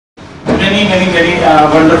many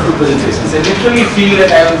wonderful presentations. I literally feel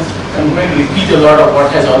that I'm going to repeat a lot of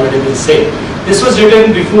what has already been said. This was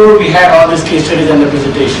written before we had all these case studies and the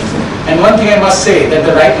presentations. And one thing I must say, that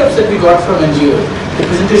the write-ups that we got from NGOs, the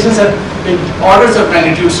presentations are in orders of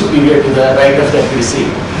magnitude superior to the write-ups that we see.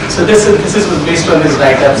 So this was based on these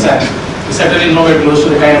write-ups, and certainly nowhere close to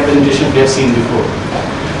the kind of presentation we have seen before.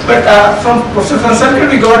 But from Professor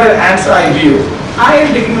Consultant, we got an answer eye view. I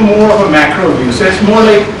am taking more of a macro view. So it's more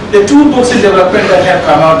like the two books in development that have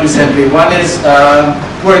come out recently. One is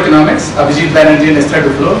Poor Economics, Abhijit Banerjee and Esther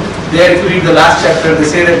Duflo. There, if you read the last chapter, they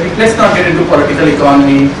say that let's not get into political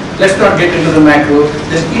economy, let's not get into the macro.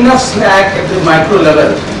 There's enough slack at the micro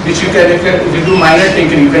level, which you can, if you do minor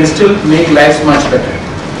tinkering, you can still make lives much better.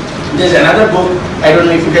 There's another book, I don't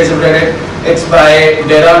know if you guys have read it. It's by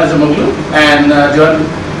Dera Nizamoglu and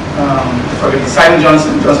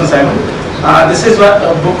Simon. This is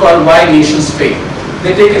a book called Why Nations Fail.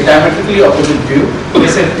 They take a diametrically opposite view. They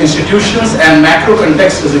say institutions and macro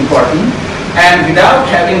context is important, and without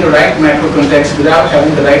having the right macro context, without having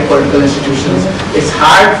the right political institutions, it's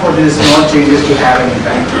hard for these small changes to have an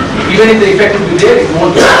impact. Even if the effect will be there, it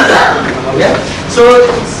won't be. Yeah? So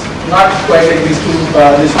it's not quite like these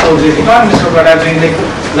four great economists, but I think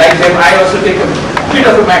like them, I also take a bit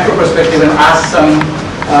of a macro perspective and ask some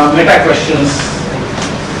meta questions.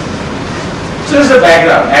 So this is the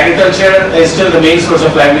background. Agriculture is still the main source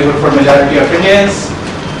of livelihood for majority of Indians.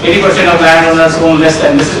 80% of landowners own less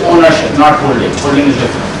than, this is ownership, not holding. Holding is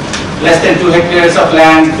different. Less than 2 hectares of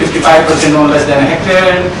land, 55% own less than a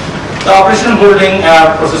hectare. The operational holding,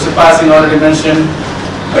 Professor Passing already mentioned.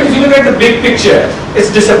 But if you look at the big picture, it's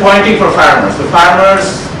disappointing for farmers. The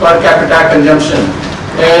farmers' per capita consumption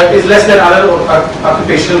is less than other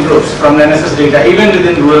occupational groups from the NSS data, even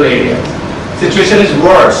within rural areas. Situation is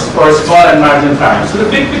worse for small and marginal farmers. So the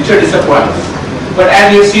big picture disappoints. But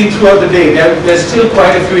as you've seen throughout the day, there's still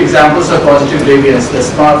quite a few examples of positive variance. The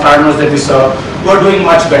small farmers that we saw were doing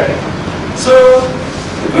much better. So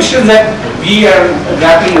the question that we are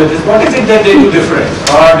grappling with is, what is it that they do different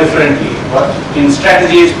or differently? What in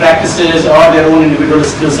strategies, practices, or their own individual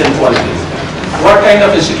skills and qualities? What kind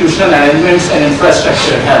of institutional arrangements and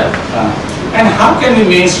infrastructure help? And how can we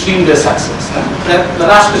mainstream their success? The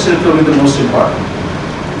last question is probably the most important.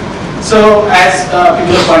 So as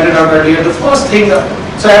people have pointed out earlier, the first thing,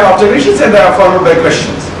 so I have observations and they are followed by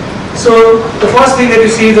questions. So the first thing that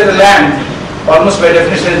you see is that the land, almost by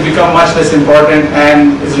definition, has become much less important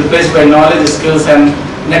and is replaced by knowledge, skills and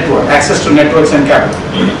network, access to networks and capital.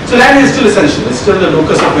 So land is still essential, it's still the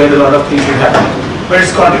locus of where a lot of things will happen. But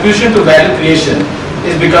its contribution to value creation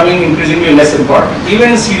is becoming increasingly less important.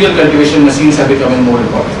 Even serial cultivation machines are becoming more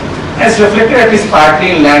important. And it's reflected at least partly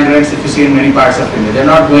in land rents, if you see in many parts of India. They're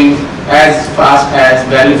not going as fast as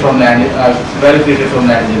value from land, value created from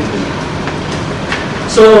land is increasing.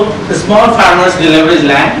 So the small farmers, they leverage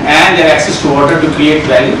land and their access to water to create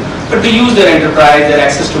value, but they use their enterprise, their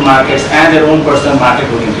access to markets and their own personal market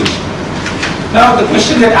orientation. Now the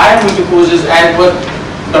question that I am going to pose is, and what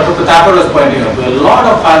Dr. Pratapar was pointing out, a lot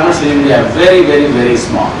of farmers in India are very, very, very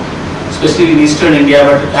small, especially in eastern India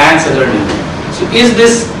and southern India. So is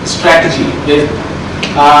this strategy, is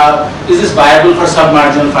this viable for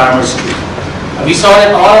sub-marginal farmers too? We saw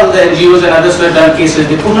that all of the NGOs and others who have done cases,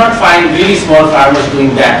 they could not find really small farmers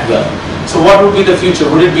doing that well. So what would be the future?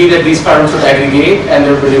 Would it be that these farmers would aggregate and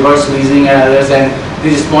there would be reverse leasing and others, and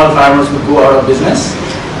these small farmers would go out of business?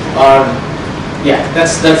 Or, yeah,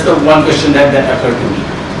 that's the one question that occurred to me.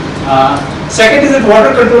 Second is that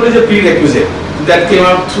water control is a prerequisite. That came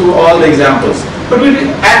up through all the examples. But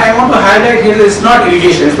and I want to highlight here that it's not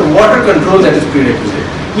irrigation, it's the water control that is prerequisite.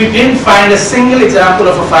 We didn't find a single example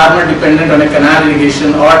of a farmer dependent on a canal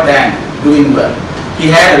irrigation or tank doing well.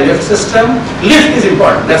 He had a lift system. Lift is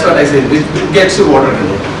important, that's what I say, it gets you water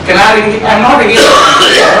control. Canal irrigation, I'm not against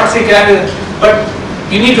it, I'm not saying canal, but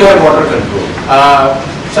you need to have water control.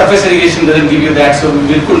 Surface irrigation doesn't give you that, so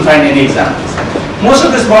we couldn't find any examples. Most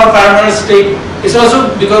of the small farmers take, it's also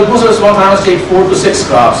because most of the small farmers take 4 to 6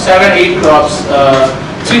 crops, 7, 8 crops,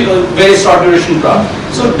 3 very short duration crops.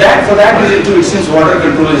 So that, for that reason too, it seems water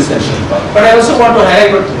control is essential. But I also want to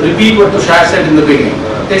repeat what Tushar said in the beginning.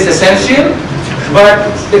 It's essential, but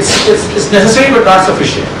it's necessary but not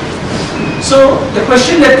sufficient. So the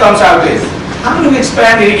question that comes out is, how do we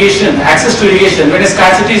expand irrigation, access to irrigation, when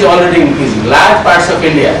scarcity is already increasing? Large parts of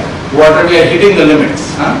India, water, we are hitting the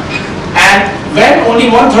limits. And when only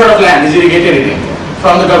 1/3 of land is irrigated in India,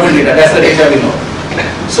 from the government data, that's the data we know.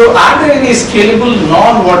 So are there any scalable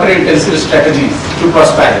non-water intensive strategies to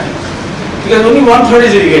prosperity? Because only 1/3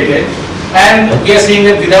 is irrigated, and we are seeing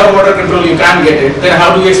that without water control you can't get it. Then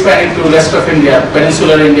how do we expand it to the rest of India,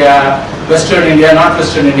 peninsular India, Western India, not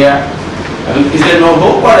Western India? Is there no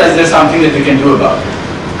hope, or is there something that we can do about it?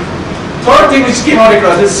 Third thing which came out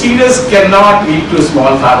across is cereals cannot lead to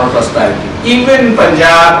small farmer prosperity. Even in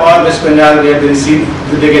Punjab or West Bengal, where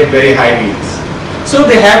they get very high yields. So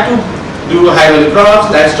they have to do high value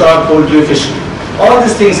crops, livestock, poultry, fishery. All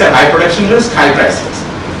these things have high production risk, high prices.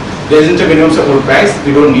 There isn't a minimum support price.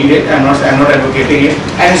 We don't need it. I'm not advocating it.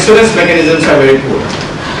 And insurance mechanisms are very poor.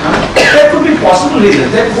 There could be possible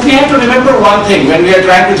reasons. We have to remember one thing when we are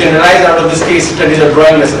trying to generalize out of this case studies or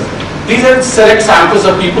drawing lessons. These are select samples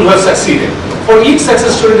of people who have succeeded. For each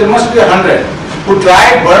success story, there must be 100 who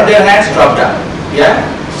tried, burned their hands, dropped out. Yeah.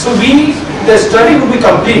 So the study will be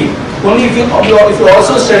complete only if you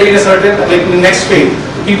also study in a certain, like in the next phase,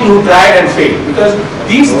 people who tried and failed. Because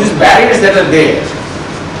these barriers that are there,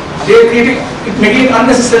 they are making it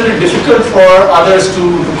unnecessarily difficult for others to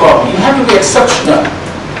copy. You have to be exceptional.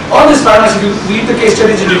 All these farmers, if you read the case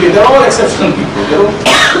studies in UK, they're all exceptional people.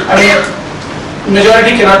 I mean,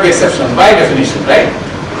 majority cannot be exceptional by definition, right?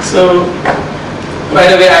 So,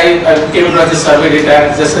 by the way, I came across this survey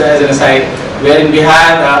data just as an aside, where in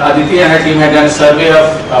Bihar, Aditi and her team had done a survey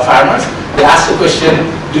of farmers. They asked the question,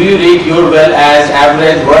 do you rate your well as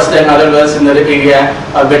average, worse than other wells in the area,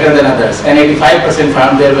 or better than others? And 85%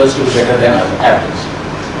 found their wells to be better than average.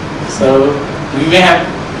 So, we may have...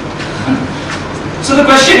 So the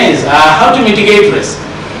question is, how to mitigate risk?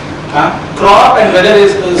 Crop and weather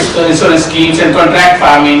insurance schemes and contract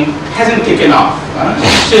farming hasn't taken off.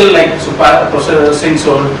 Still like processing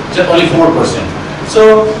sold, just only 4%.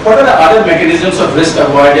 So what are the other mechanisms of risk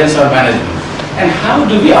avoidance or management? And how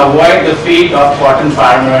do we avoid the fate of cotton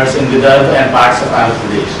farmers in Vidarbha and parts of Andhra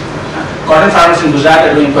Pradesh? Cotton farmers in Gujarat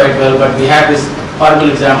are doing quite well, but we have this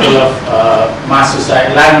horrible example of mass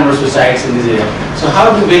suicide, large number of suicides in this area. So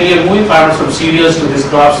how do when we are moving farmers from cereals to these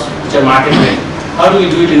crops which are market ready? How do we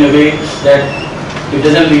do it in a way that it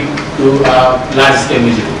doesn't lead to large scale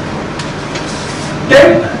misery?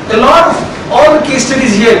 Then all the case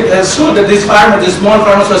studies here show that these small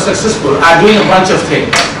farmers who are successful are doing a bunch of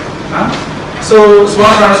things. So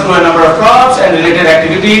small farmers grow a number of crops and related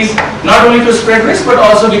activities, not only to spread risk, but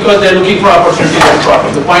also because they're looking for opportunities and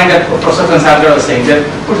profit. The point that Professor Kansaldra was saying, there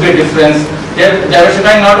could be a difference. They're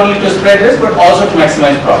diversifying not only to spread risk, but also to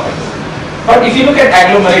maximize profit. But if you look at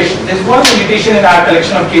agglomeration, there's one limitation in our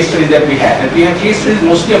collection of case studies that we had. That we have case studies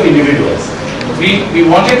mostly of individuals. We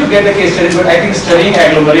wanted to get the case studies, but I think studying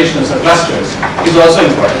agglomerations or clusters is also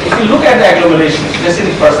important. If you look at the agglomerations, just in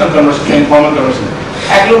personal conversation, informal conversation,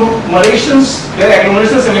 agglomerations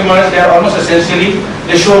have emerged, they are almost essentially,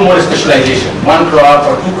 they show more specialization. One crop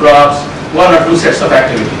or two crops, one or two sets of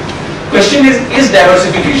activity. Question is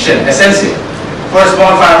diversification essential for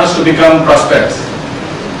small farmers to become prosperous?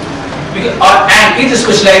 And is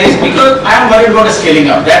specialization, because I am worried about scaling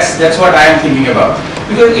up. That's what I am thinking about.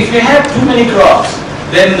 Because if you have too many crops,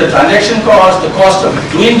 then the transaction cost, the cost of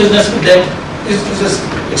doing business with them just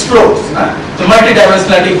explodes. The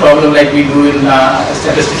multidimensionality problem like we do in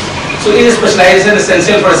statistics. So is specialization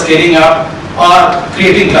essential for scaling up or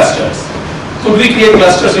creating clusters? Could we create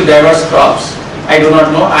clusters with diverse crops? I do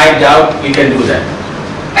not know. I doubt we can do that.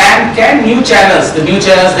 And can new channels, the new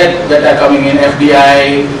channels that are coming in,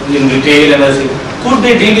 FDI, in retail and others, could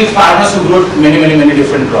they deal with farmers who grow many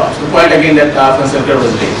different crops? The point again that Kansaldra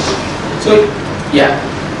was raised. So, yeah.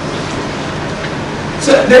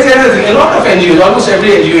 So there's another thing, a lot of NGOs, almost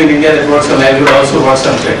every NGO in India that works on livelihood also works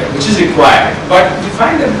on credit, which is required. But we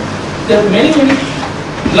find that there are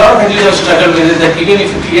a lot of NGOs have struggled with it, that even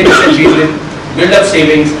if you create SLGs, build up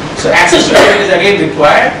savings, so access to credit is again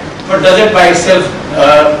required, but does it by itself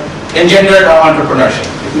engender entrepreneurship?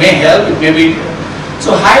 It may help, it may be.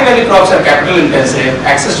 So high value crops are capital intensive,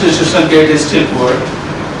 access to institutional credit is still poor,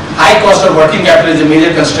 high cost of working capital is a major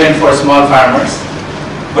constraint for small farmers.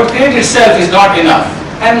 But credit itself is not enough.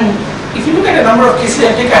 And if you look at a number of cases,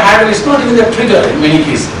 I take a high value, it's not even the trigger in many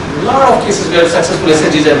cases. A lot of cases where successful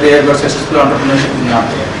SHGs are there, but successful entrepreneurship is not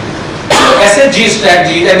there. So SHG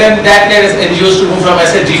strategies, and then that led NGOs to move from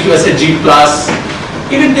SHG to SHG plus.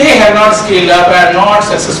 Even they have not scaled up and are not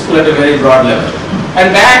successful at a very broad level.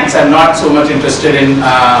 And banks are not so much interested in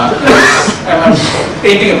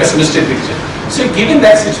painting a pessimistic picture. So given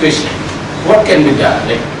that situation, what can be done?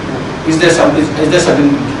 Like, is there something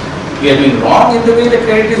we are doing wrong in the way the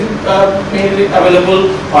credit is made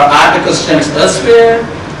available, or are the constraints elsewhere?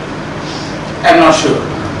 I'm not sure.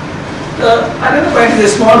 Another point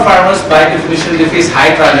is small farmers by definition they face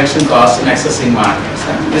high transaction costs in accessing markets.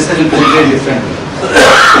 This has been presented differently.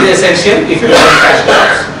 It is essential if you have cash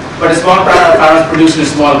crops. But small farmers produce in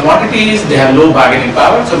small quantities, they have low bargaining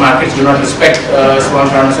power, so markets do not respect small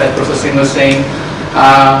farmers, as Professor Singh was saying.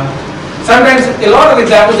 Sometimes a lot of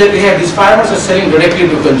examples that we have, these farmers are selling directly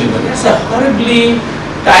to consumers. That's a horribly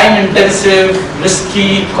time-intensive,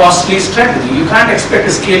 risky, costly strategy. You can't expect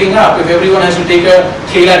a scaling up if everyone has to take a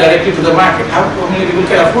thela directly to the market. How many people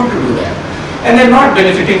can afford to do that? And they're not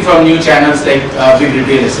benefiting from new channels like big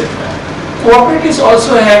retail, etc. Cooperatives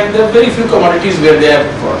also have, there are very few commodities where they have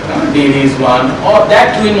worked. Dairy is one, or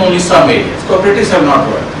that too in only some areas. Cooperatives have not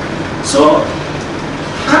worked. So,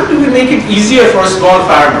 how do we make it easier for small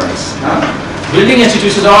farmers? Building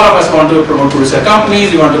institutions, all of us want to promote producer companies,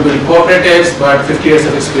 we want to build cooperatives, but 50 years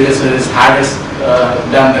of experience is hardest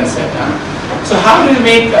done than said. So how do we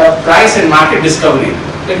make price and market discovery?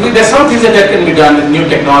 There's some things that can be done with new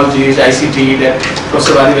technologies, ICT, that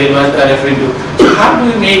Professor Vadivel was referring to. So how do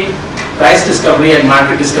we make price discovery and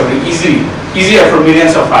market discovery easier for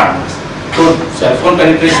millions of farmers? Could cell phone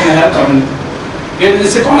penetration help?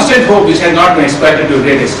 It's a constant hope which has not been exploited to a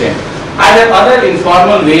great extent. Are there other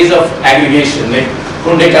informal ways of aggregation, like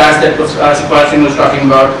Kunde cars that Sipal Singh was talking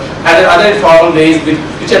about? Are there other informal ways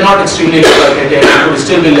which are not extremely exploitative and could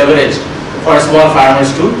still be leveraged for small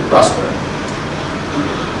farmers to prosper?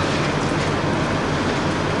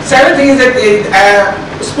 Second thing is that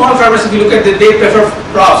small farmers, if you look at it, they prefer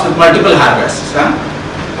crops with multiple harvests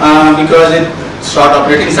because it's short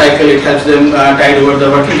operating cycle, it helps them tide over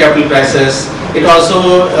the working capital crisis. It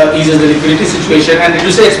also eases the liquidity situation and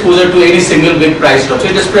reduces exposure to any single big price drop. So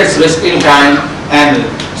it spreads risk in time. And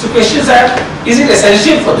so questions are, is it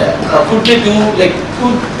essential for them? Or could they do, like,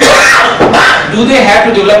 do they have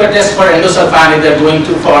to develop a test for endosulfan if they're going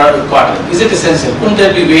to for cotton? Is it essential? Couldn't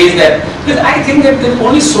there be ways that, because I think that there's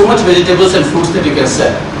only so much vegetables and fruits that you can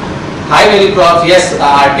sell. High value crops, yes,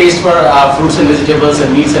 our taste for fruits and vegetables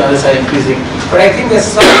and meats and others are increasing. But I think there's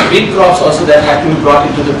some big crops also that have to be brought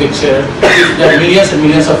into the picture. That millions and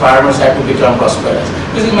millions of farmers have to become prosperous.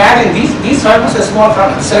 Because imagine, these farmers are small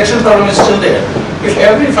farmers. The selection problem is still there. If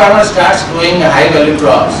every farmer starts growing high value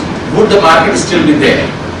crops, would the market still be there?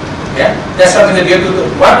 Yeah? That's something that we have to do.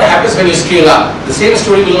 What happens when you scale up? The same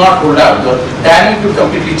story will not hold out. The dynamic will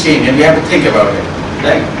completely change and we have to think about it.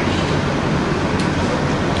 Right?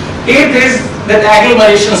 Eighth is that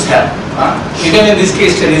agglomerations help. Even in these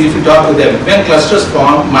case studies, if you talk to them, when clusters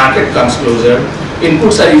form, market comes closer,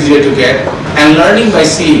 inputs are easier to get, and learning by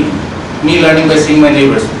seeing, me learning by seeing my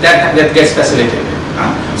neighbors, that gets facilitated.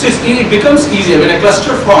 So it becomes easier when a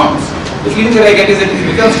cluster forms. The feeling that I get is that it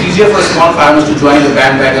becomes easier for small farmers to join the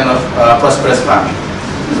bandwagon of prosperous farming.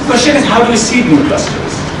 The question is, how do we seed new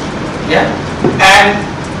clusters? Yeah, and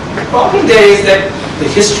the problem there is that the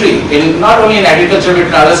history, not only in agriculture but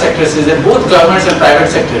in other sectors, is that both governments and private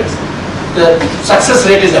sectors, the success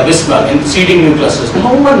rate is abysmal in seeding new clusters.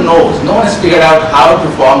 No one knows, no one has figured out how to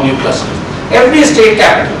form new clusters. Every state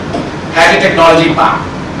capital has a technology park.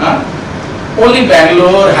 Only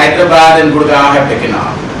Bangalore, Hyderabad and Gurgaon have taken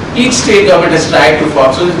off. Each state government has tried to form.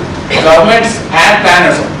 So governments and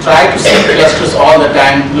planners try to seed clusters all the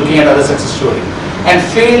time, looking at other success stories, and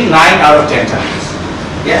fail 9 out of 10 times.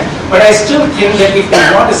 Yeah, but I still think that if we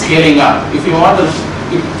want a scaling up, if we want to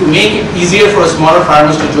make it easier for smaller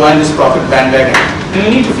farmers to join this profit bandwagon, then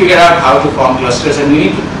we need to figure out how to form clusters, and we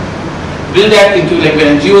need to build that into, like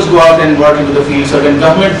when NGOs go out and work into the fields, or when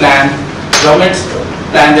governments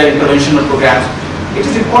plan their interventional programs. It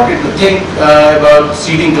is important to think about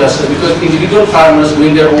seeding clusters, because individual farmers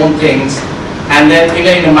doing their own things, and then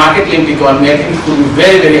in a market-linked economy, I think it could be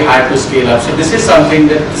very, very hard to scale up. So this is something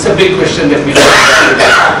that is a big question that we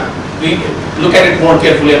look at it more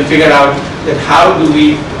carefully and figure out that how do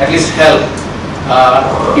we at least help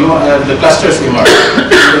the clusters emerge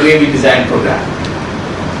the way we design programs.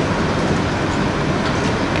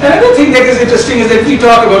 Another thing that is interesting is that we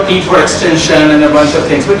talk about need for extension and a bunch of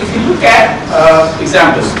things, but if you look at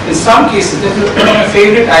examples, in some cases, one of my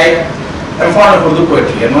favorite, I'm fond of Urdu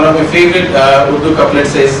poetry, and one of my favorite Urdu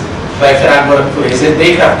couplets is by Firaq Gorakhpur. He says,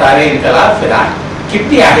 "Dekh raftare inqilab Firaq,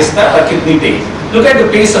 kitni ahista aur kitni tez." Look at the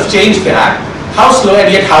pace of change, Firaq, how slow and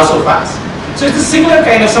yet how so fast. So it's a similar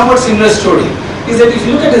kind of, somewhat similar story. Is that if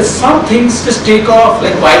you look at it, some things just take off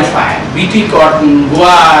like wildfire. BT cotton,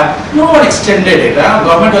 guar, no one extended it.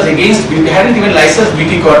 Government was against BT, hadn't even licensed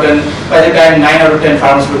BT cotton by the time 9 out of 10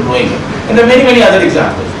 farmers were growing it. And there are many, many other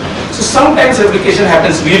examples. So sometimes replication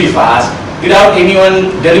happens really fast without anyone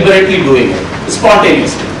deliberately doing it,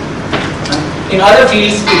 spontaneously. In other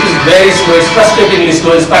fields, it is very slow, it's frustratingly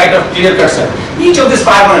slow in spite of clear-cut success. Each of these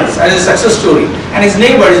farmers has a success story, and his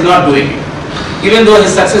neighbor is not doing it. Even though his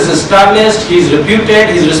success is established, he is reputed,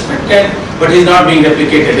 he is respected, but he is not being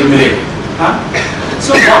replicated immediately.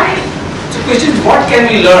 So why? So the question is, what can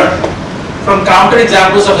we learn from counter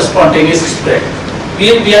examples of a spontaneous spread? We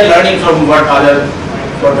are learning from what other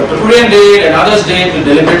what Dr. Kurien did and others did to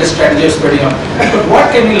deliberate a strategy of spreading out. But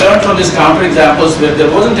what can we learn from these counter examples where there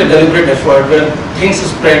wasn't a deliberate effort, where things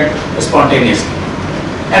spread spontaneously?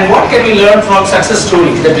 And what can we learn from success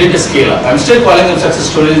stories that did scale up? I'm still calling them success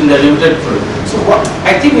stories in their limited form. So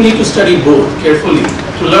I think we need to study both carefully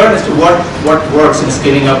to learn as to what works in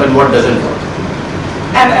scaling up and what doesn't work.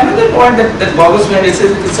 And another point that boggles me, and it's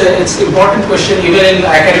an important question even in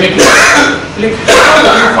academic life. Like, how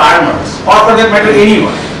do farmers, or for that matter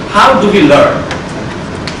anyone, how do we learn?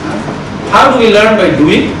 How do we learn? By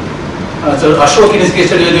doing. So Ashok in his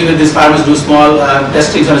case study, doing that these farmers do small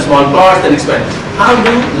testings on small plots, then expand. How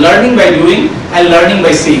do learning by doing and learning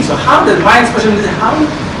by seeing? So how does my expression is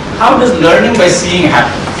how does learning by seeing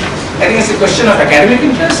happen? I think it's a question of academic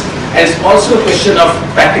interest, and it's also a question of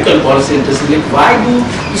practical policy interest. Like, why do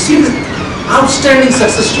you see these outstanding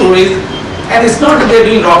success stories? And it's not that they're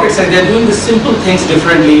doing rocket science; they're doing the simple things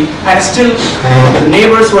differently, and still the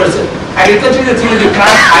neighbors were. Agriculture is the thing that you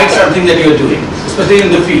can't hide something that you're doing, especially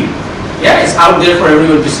in the field. Yeah, it's out there for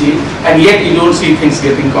everyone to see, and yet you don't see things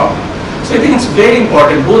getting copied. So I think it's very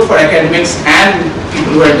important, both for academics and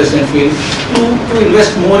people who are interested in field, to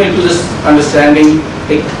invest more into this understanding,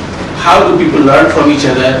 like how do people learn from each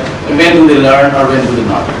other, and when do they learn or when do they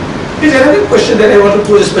not. There's another question that I want to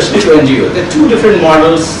pose especially to NGOs. There are two different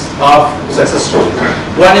models of success story.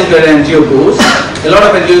 One is where an NGO goes. A lot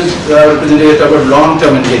of NGOs representatives talk about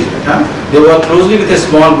long-term engagement. They work closely with a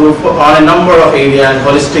small group on a number of areas,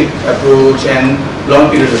 holistic approach and long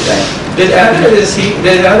periods of time.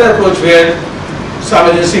 There's another approach where some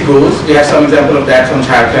agency goes, we have some example of that from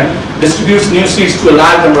Jharkhand, distributes new seeds to a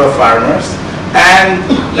large number of farmers, and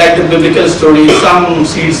like the biblical story, some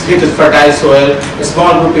seeds hit a fertile soil, a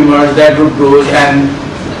small group emerges, that group grows, and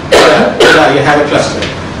you have a cluster.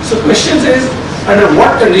 So questions is, under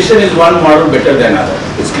what condition is one model better than other?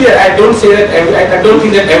 It's clear, I don't say that, I don't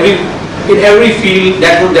think that in every field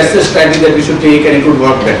that's the strategy that we should take and it would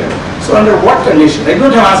work better. So under what condition? I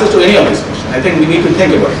don't have answers to any of these questions. I think we need to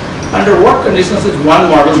think about it. Under what conditions is one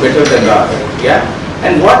model better than the other? Yeah?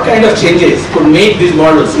 And what kind of changes could make these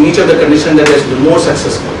models in each of the conditions that is more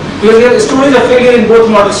successful? Because there are stories of failure in both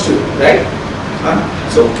models too, right?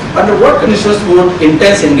 So under what conditions would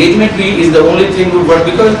intense engagement be is the only thing would work?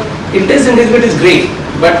 Because intense engagement is great,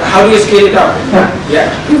 but how do you scale it up? Yeah,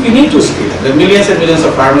 we need to scale it. There are millions and millions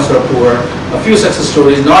of farmers who are poor, a few success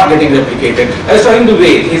stories not getting replicated. I was talking to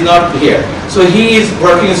Wade, he's not here. So he is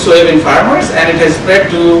working with soybean farmers and it has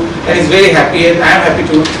spread to, and he's very happy and I'm happy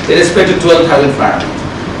too, it has spread to 12,000 farmers.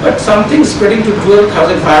 But something spreading to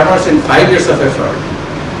 12,000 farmers in 5 years of effort.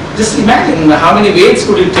 Just imagine how many waves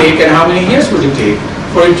could it take and how many years would it take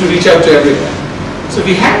for it to reach out to everyone. So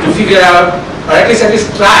we have to figure out, or at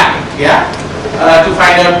least try, yeah, to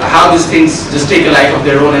find out how these things just take a life of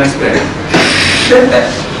their own and spread it.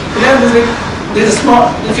 There's a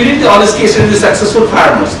small, if you read all these cases, the successful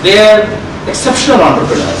farmers, they are exceptional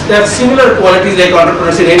entrepreneurs. They have similar qualities like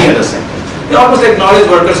entrepreneurs in any other sector. They're almost like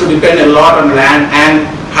knowledge workers who depend a lot on land and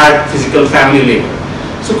hard physical family labor.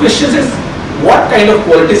 So question is, what kind of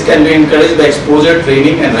qualities can be encouraged by exposure,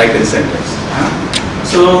 training and right incentives?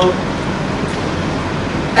 So,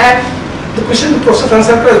 and the question to Professor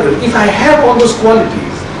Francois, if I have all those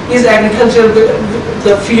qualities, is agriculture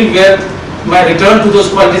the field where my return to those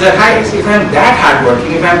qualities are highest? If I'm that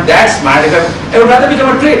hardworking, if I'm that smart, I would rather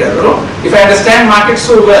become a trader, you know? If I understand markets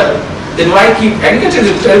so well, then why keep, agriculture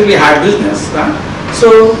is a terribly hard business.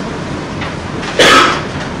 So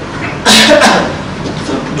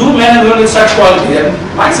do men and women with such qualities? And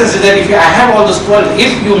my sense is that if I have all those qualities,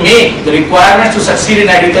 if you make the requirements to succeed in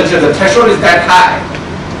agriculture, the threshold is that high,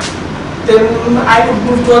 then I would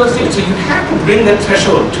move to other fields. So you have to bring that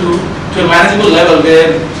threshold to a manageable level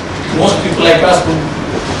where most people like us,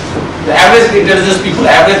 the average intelligence people,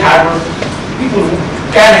 average hard work people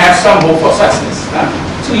can have some hope of success.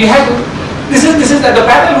 So you have to, this is that the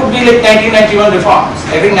pattern would be like 1991 reforms.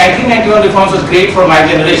 I think 1991 reforms was great for my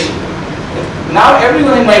generation. Now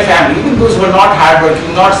everyone in my family, even those who are not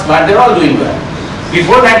hardworking, not smart, they're all doing well.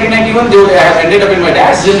 Before 1991, they would have ended up in my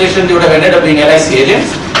dad's generation, they would have ended up being LIC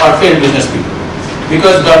agents or failed business people.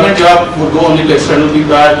 Because government job would go only to external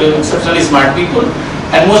people, to exceptionally smart people,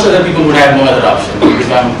 and most other people would have no other option to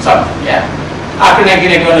become something. Yeah. After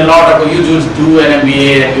 1991, a lot of you just do an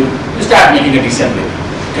MBA and you start making a decent living.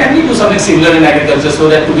 Can we do something similar in agriculture so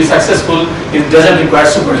that to be successful, it doesn't require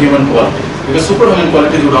superhuman quality? Because superhuman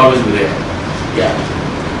qualities would always be there. Yeah.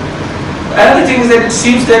 Another thing is that it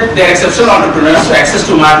seems that they are exceptional entrepreneurs, so access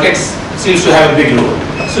to markets seems to have a big role.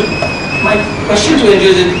 So my question to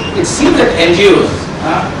NGOs is, it seems that NGOs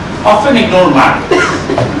often ignore markets.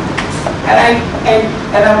 And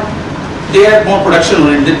they are more production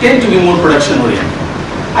oriented. They tend to be more production oriented.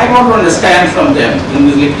 I want to understand from them.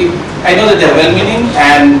 I know that they are well-meaning,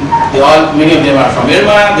 and many of them are from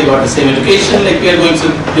Irma. They got the same education. Like we are going to,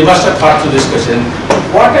 they must have thought through this question.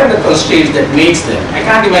 What are the constraints that makes them? I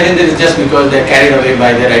can't imagine that it's just because they're carried away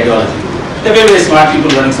by their ideology. They're very, very smart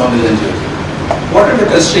people running some of these NGOs. What are the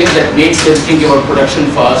constraints that makes them think about production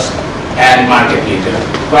first and market later?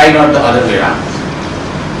 Why not the other way around?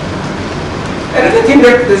 Another thing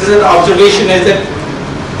that this is an observation is that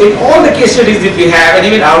in all the case studies that we have, and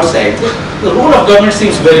even outside, the role of government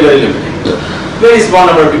seems very, very limited. Very small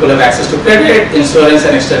number of people have access to credit, insurance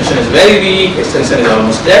and extension is very weak, extension is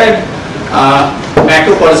almost dead.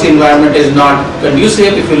 Macro policy environment is not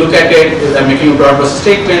conducive. If you look at it, I'm making a broad brush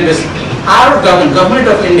statement, our government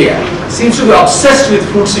of India seems to be obsessed with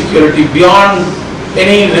food security beyond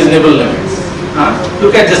any reasonable limits.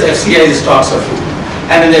 Look at just FCI's stocks of food.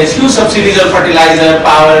 And then there is huge subsidies on fertilizer,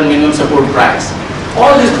 power and minimum support price.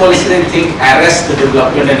 All these policies, I think, arrest the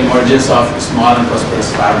development and emergence of small and prosperous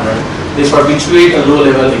farmers. They perpetuate a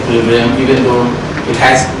low-level equilibrium, even though which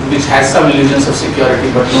has some illusions of security,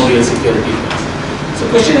 but no real security. So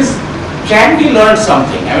the question is, can we learn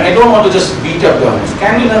something? I mean, I don't want to just beat up governments.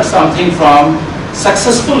 Can we learn something from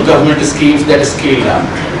successful government schemes that is scaled up?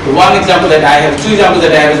 The one example that I have, two examples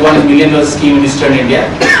that I have is one is $1 million scheme in Eastern India,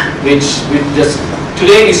 which just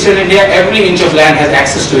today in Eastern India, every inch of land has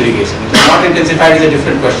access to irrigation. It is not intensified is a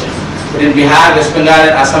different question. But in Bihar, West Bengal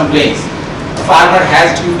and Assam plains, a farmer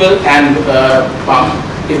has tubewell and pump.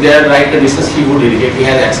 If there are right conditions, he would irrigate. He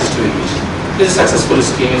has access to irrigation. This is a successful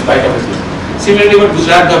scheme in spite of it. Similarly, what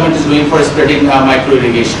Gujarat government is doing for spreading micro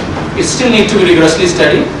irrigation, it still needs to be rigorously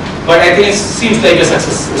studied, but I think it seems like a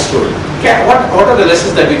success story. What are the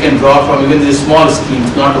lessons that we can draw from even these small schemes,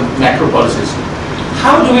 not the macro policies?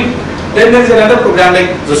 How do we? Then there is another program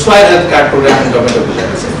like the soil health card program in government of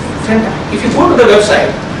Gujarat. If you go to the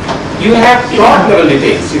website, you have plot level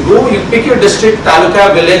details. You go, you pick your district,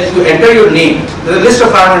 taluka, village, you enter your name, there is a list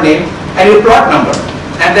of farmer name and your plot number.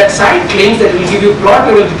 And that site claims that it will give you plot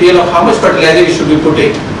level detail of how much fertilizer you should be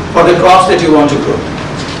putting for the crops that you want to grow.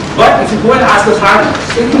 But if you go and ask the farmers,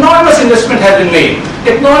 enormous investment has been made.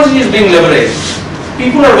 Technology is being leveraged.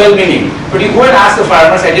 People are well-meaning, but you go and ask the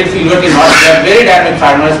farmers, I did fieldwork in North, they are very dynamic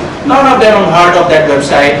farmers, none of them have heard of that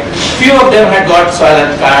website, few of them had got soil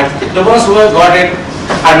health cards, the ones who have got it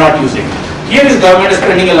are not using it. Here is government is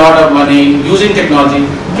spending a lot of money using technology.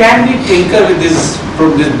 Can we tinker with these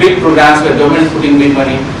big programs where government is putting big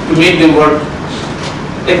money to make them work?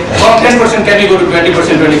 Like from 10% can we go to 20%,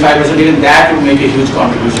 25%, even that would make a huge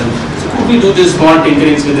contribution. So could we do these small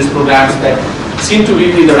tinkerings with these programs that seem to be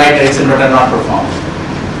in the right direction but are not performed?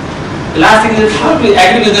 The last thing is how do we,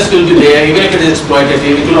 agribusiness will be there, even if it is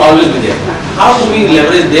exploitative, it will always be there. How do we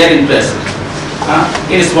leverage their interest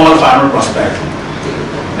in small farmer prosperity?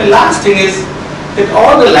 The last thing is that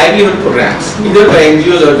all the livelihood programs, either by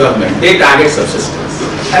NGOs or government, they target subsistence.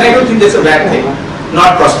 And I don't think that's a bad thing,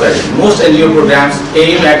 not prosperity. Most NGO programs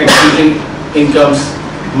aim at increasing incomes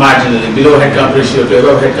marginally, below head count ratio to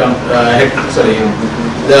above head count,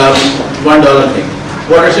 the $1 thing.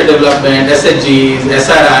 Watershed development, SHGs,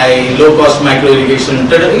 SRI, low-cost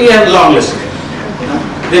micro-irrigation, we have a long list.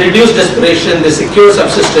 They reduce desperation, they secure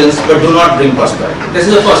subsistence, but do not bring prosperity.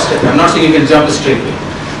 This is the first step. I'm not saying you can jump straightly.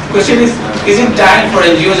 The question is it time for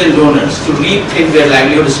NGOs and donors to rethink their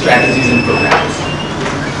livelihood strategies and programs?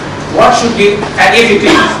 What should be, and if it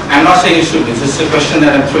is, I'm not saying it should be, this is a question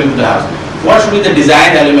that I'm throwing to the house. What should be the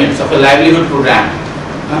design elements of a livelihood program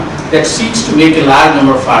that seeks to make a large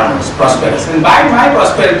number of farmers prosperous? And by my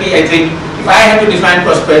prosperity, I think, if I have to define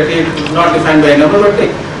prosperity, it is not defined by a number, but the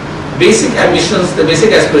basic ambitions, the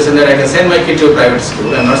basic aspiration that I can send my kid to a private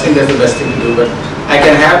school. I'm not saying that's the best thing to do, but I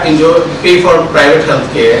can have pay for private health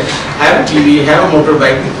care, have a TV, have a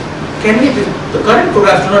motorbike. Can we, the current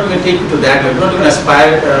programs do not even take you to that level, do not even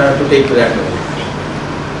aspire to take to that level.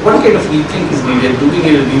 What kind of rethink is needed? Do we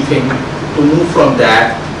need a rethink to move from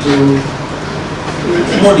that to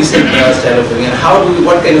more decentralized style of living, and how do we,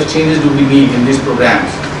 what kind of changes do we need in these programs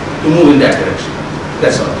to move in that direction?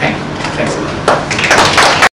 That's all. Thank you. Thanks a lot.